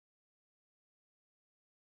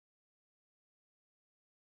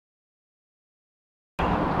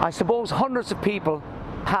I suppose hundreds of people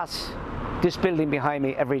pass this building behind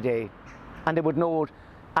me every day, and they would know it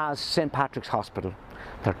as St. Patrick's Hospital.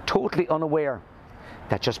 They're totally unaware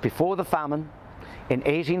that just before the famine in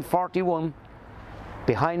 1841,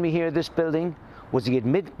 behind me here, this building was the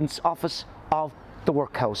admittance office of the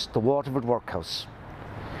Workhouse, the Waterford Workhouse.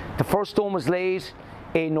 The first stone was laid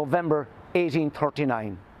in November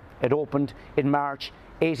 1839. It opened in March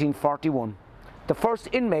 1841. The first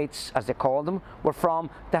inmates, as they called them, were from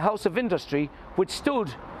the House of Industry, which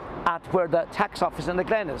stood at where the tax office in the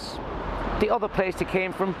Glen is. The other place they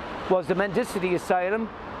came from was the Mendicity Asylum,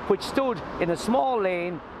 which stood in a small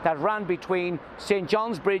lane that ran between St.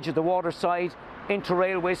 John's Bridge at the waterside into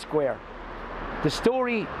Railway Square. The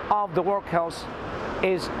story of the Workhouse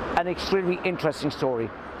is an extremely interesting story,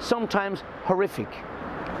 sometimes horrific.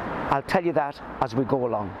 I'll tell you that as we go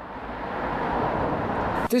along.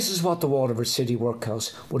 This is what the Waterford City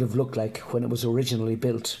Workhouse would have looked like when it was originally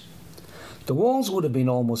built. The walls would have been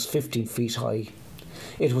almost 15 feet high.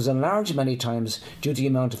 It was enlarged many times due to the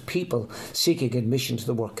amount of people seeking admission to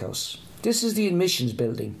the workhouse. This is the admissions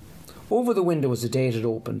building. Over the window is the date it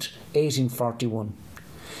opened, 1841.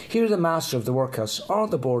 Here the master of the workhouse or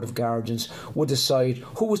the board of guardians would decide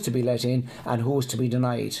who was to be let in and who was to be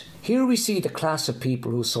denied. Here we see the class of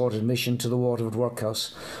people who sought admission to the Waterford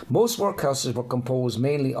Workhouse. Most workhouses were composed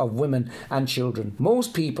mainly of women and children.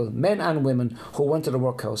 Most people, men and women, who went to the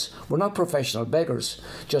workhouse were not professional beggars,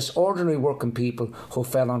 just ordinary working people who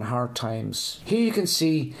fell on hard times. Here you can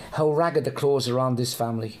see how ragged the clothes are on this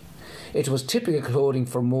family. It was typical clothing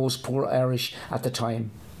for most poor Irish at the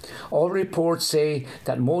time. All reports say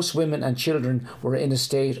that most women and children were in a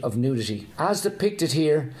state of nudity. As depicted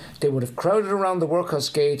here, they would have crowded around the workhouse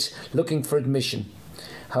gates looking for admission.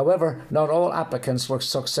 However, not all applicants were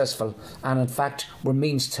successful and in fact were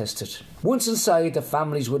means tested. Once inside, the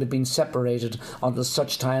families would have been separated until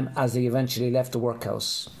such time as they eventually left the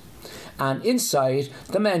workhouse. And inside,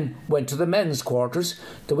 the men went to the men's quarters,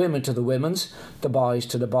 the women to the women's, the boys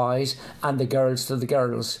to the boys, and the girls to the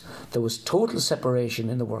girls. There was total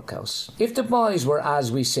separation in the workhouse. If the boys were,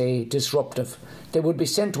 as we say, disruptive, they would be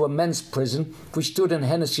sent to a men's prison which stood in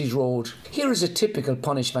Hennessy's Road. Here is a typical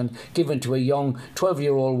punishment given to a young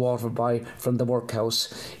 12-year-old Waterford boy from the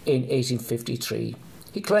workhouse in 1853.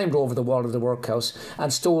 He climbed over the wall of the workhouse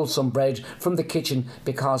and stole some bread from the kitchen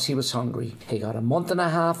because he was hungry. He got a month and a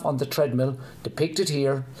half on the treadmill, depicted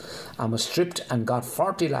here, and was stripped and got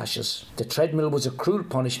 40 lashes. The treadmill was a cruel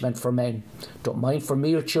punishment for men, don't mind for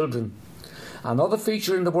mere children. Another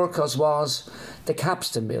feature in the workhouse was the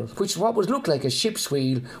capstan mill, which what would look like a ship's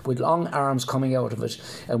wheel with long arms coming out of it,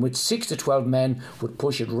 and which 6 to 12 men would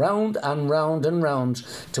push it round and round and round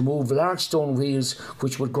to move large stone wheels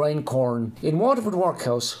which would grind corn. In Waterford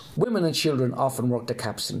Workhouse, women and children often worked the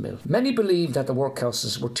capstan mill. Many believed that the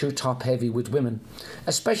workhouses were too top-heavy with women,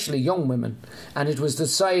 especially young women, and it was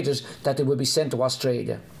decided that they would be sent to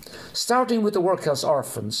Australia. Starting with the workhouse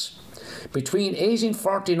orphans. Between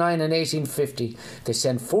 1849 and 1850, they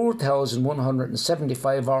sent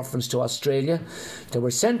 4,175 orphans to Australia. They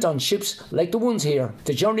were sent on ships like the ones here.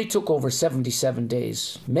 The journey took over 77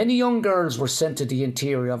 days. Many young girls were sent to the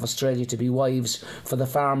interior of Australia to be wives for the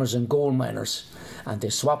farmers and gold miners, and they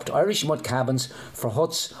swapped Irish mud cabins for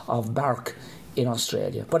huts of bark in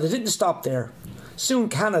Australia. But it didn't stop there. Soon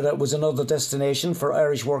Canada was another destination for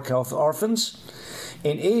Irish workhouse orphans.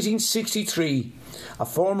 In 1863, a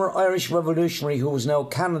former Irish revolutionary who was now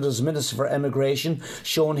Canada's Minister for Emigration,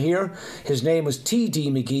 shown here, his name was T.D.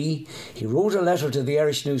 McGee, he wrote a letter to the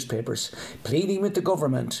Irish newspapers pleading with the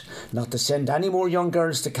government not to send any more young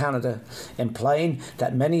girls to Canada, implying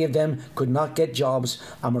that many of them could not get jobs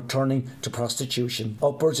and were turning to prostitution.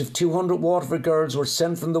 Upwards of 200 Waterford girls were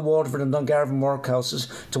sent from the Waterford and Dungarvan workhouses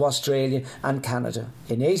to Australia and Canada.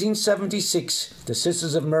 In 1876, the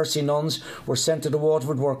Sisters of Mercy nuns were sent to the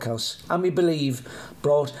Waterford Workhouse, and we believe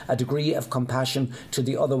brought a degree of compassion to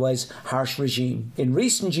the otherwise harsh regime. In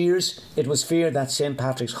recent years, it was feared that St.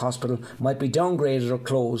 Patrick's Hospital might be downgraded or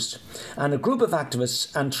closed, and a group of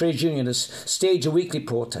activists and trade unionists staged a weekly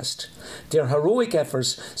protest. Their heroic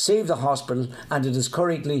efforts saved the hospital, and it is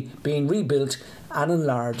currently being rebuilt and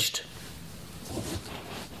enlarged.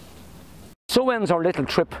 So ends our little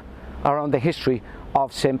trip around the history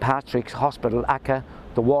of St. Patrick's Hospital, aka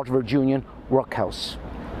the Waterford Union Workhouse.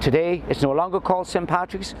 Today, it's no longer called St.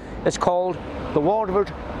 Patrick's, it's called the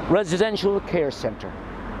Waterford Residential Care Centre.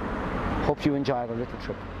 Hope you enjoyed our little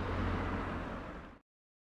trip.